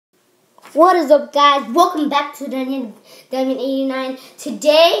What is up, guys? Welcome back to Diamond 89.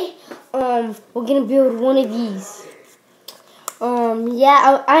 Today, we're gonna build one of these.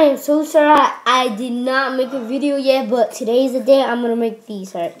 Yeah, I am so sorry I did not make a video yet, but today is the day I'm gonna make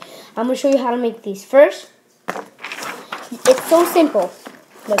these. Alright, I'm gonna show you how to make these. First, it's so simple.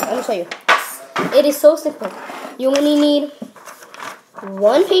 Look, I'm gonna show you. It is so simple. You only need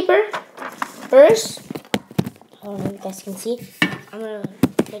one paper. First, I don't know if you guys can see. I'm gonna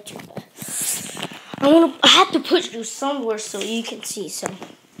let you. I have to put you somewhere so you can see. So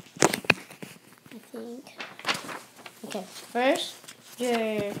I think. Okay, first,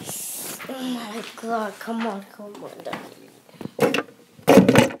 oh my God! Come on!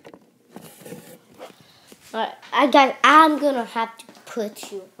 Alright, I'm gonna have to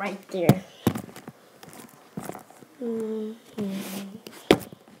put you right there.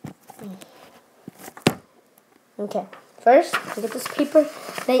 Okay, first, you get this paper.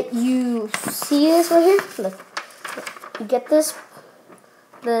 Then you see this right here? Look. You get this.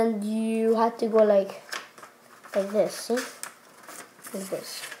 Then you have to go like this, see? Like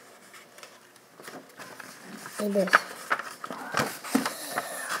this. Like this.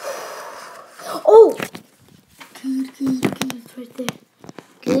 Oh! Good. It's right there.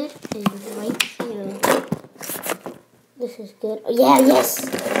 Good and right here. This is good. Oh, yeah, yes!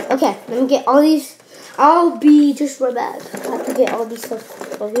 Okay, let me get all these. I'll be just right back. I have to get all these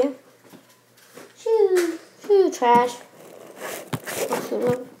stuff over here. Shoo, trash.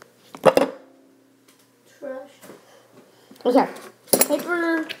 Trash. Okay,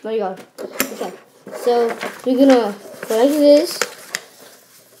 paper. There you go. Okay, so you're gonna go like this.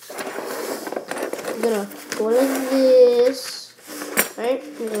 You're gonna go like this. Right?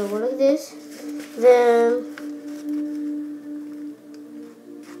 You're gonna go like this. Then.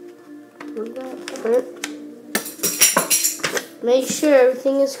 Make sure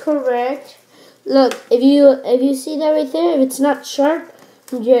everything is correct. Look, if you see that right there, if it's not sharp,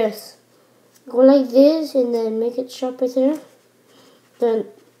 just go like this and then make it sharp right there. Then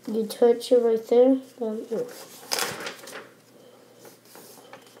you touch it right there. Then,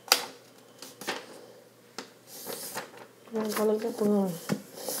 go like that.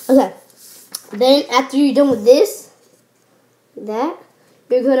 Okay. Then after you're done with this, you're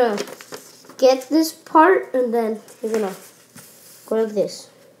gonna get this part and then you're gonna go like this.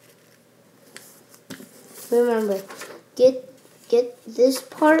 Remember, get this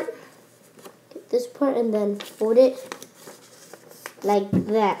part, and then fold it like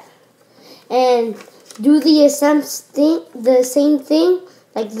that, and do the same thing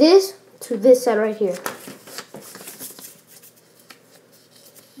like this to this side right here,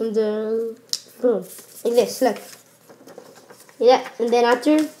 and then boom, like this. Look, yeah, and then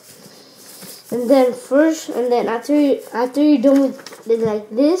after you're done with it like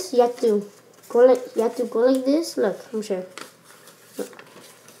this, you have to go like this. Look, I'm sure. Look.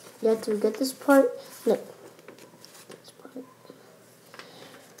 You have to get this part. Look. This part.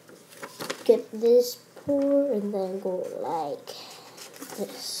 Get this part and then go like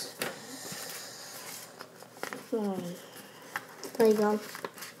this. There you go.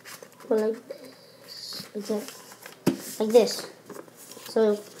 Go like this. Like that. Like this.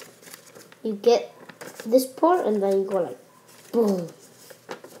 So you get this part and then you go like boom.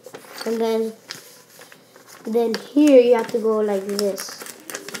 And then here you have to go like this.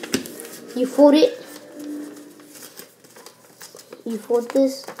 You fold it. You fold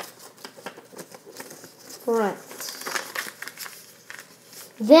this front.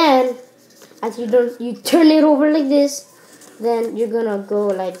 Then after you turn it over like this. Then you're gonna go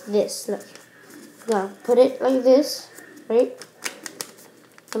like this. Look. You're gonna put it like this, right?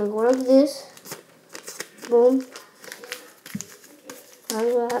 Gonna go like this. Boom.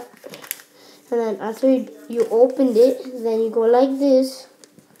 Like that. And then after you opened it, then you go like this.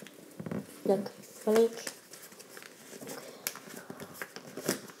 Look, you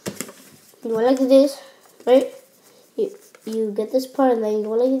go like this, right? You get this part, and then you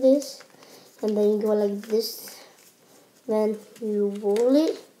go like this, and then you go like this. Then you roll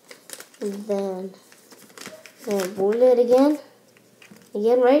it, and then roll it again,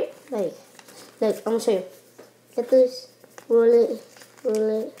 right? Like I'm gonna show you. Get this, roll it,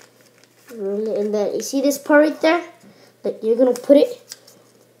 and then you see this part right there? Like you're gonna put it.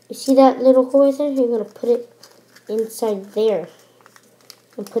 You see that little hole right there? You're gonna put it inside there,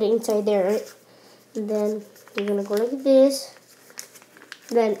 right? And then you're gonna go like this.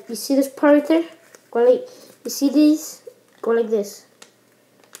 Then you see this part right there? You see these? Go like this.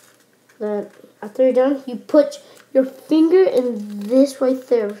 Then after you're done, you put your finger in this right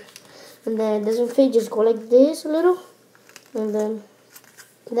there, and then it doesn't fit. Just go like this a little, and then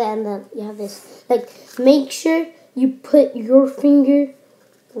then you have this. Like, make sure you put your finger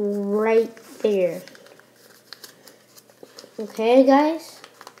right there. Okay, guys.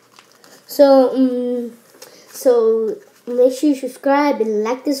 So make sure you subscribe and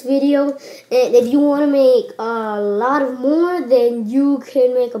like this video. And if you want to make a lot of more, then you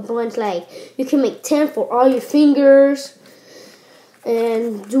can make a bunch. Like, you can make 10 for all your fingers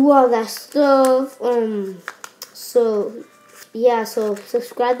and do all that stuff. So yeah, so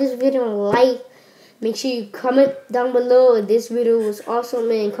subscribe this video and like. Make sure you comment down below if this video was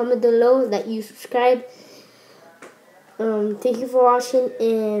awesome, and comment below that you subscribe. Thank you for watching,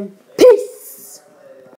 and